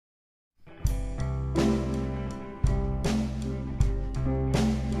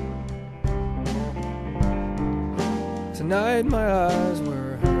night my eyes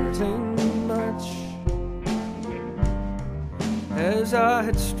were hurting much, as I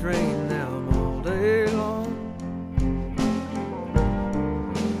had strained them all day long.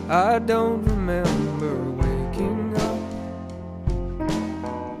 I don't remember waking up.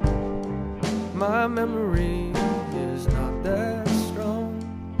 My memory is not that strong.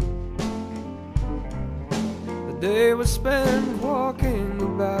 The day was spent walking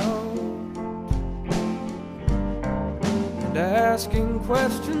about and asking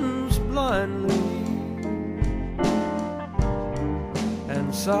questions blindly,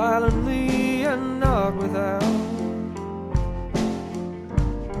 and silently and not without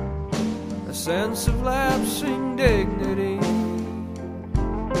a sense of lapsing dignity.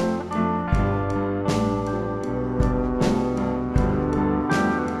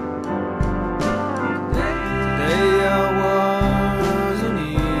 Today I wasn't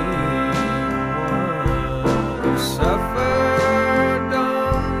even one who suffered,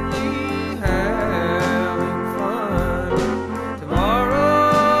 only having fun.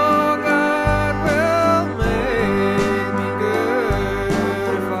 Tomorrow God will make me good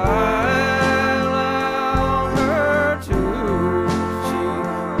if I allow her to. She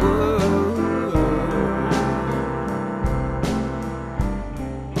would.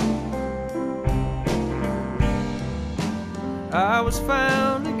 I was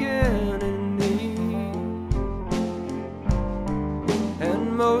found again in need,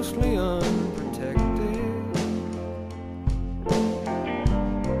 and mostly unprotected,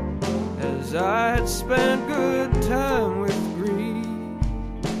 as I had spent good time with greed,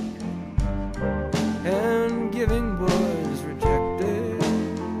 and giving was rejected.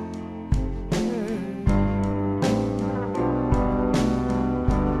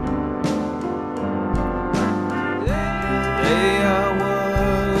 Today I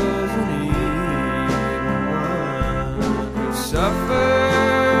wasn't even one who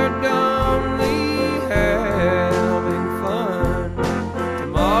suffered, only having fun.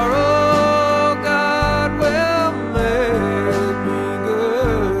 Tomorrow God will make me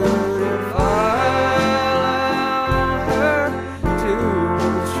good if I allow her to.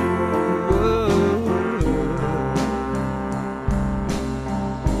 She would.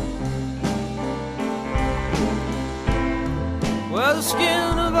 Well, the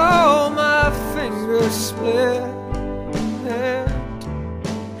skin of all my fingers split,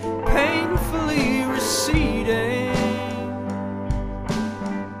 painfully receding.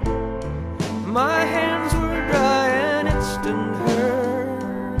 My hands were dry and instant hurt,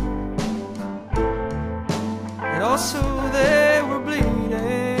 and also they were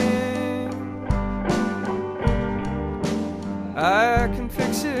bleeding. I can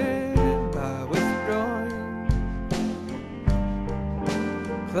fix it by withdrawing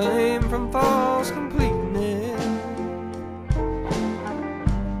claim from false completeness,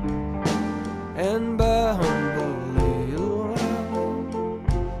 and by humbly allowing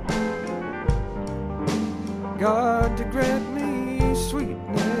God to grant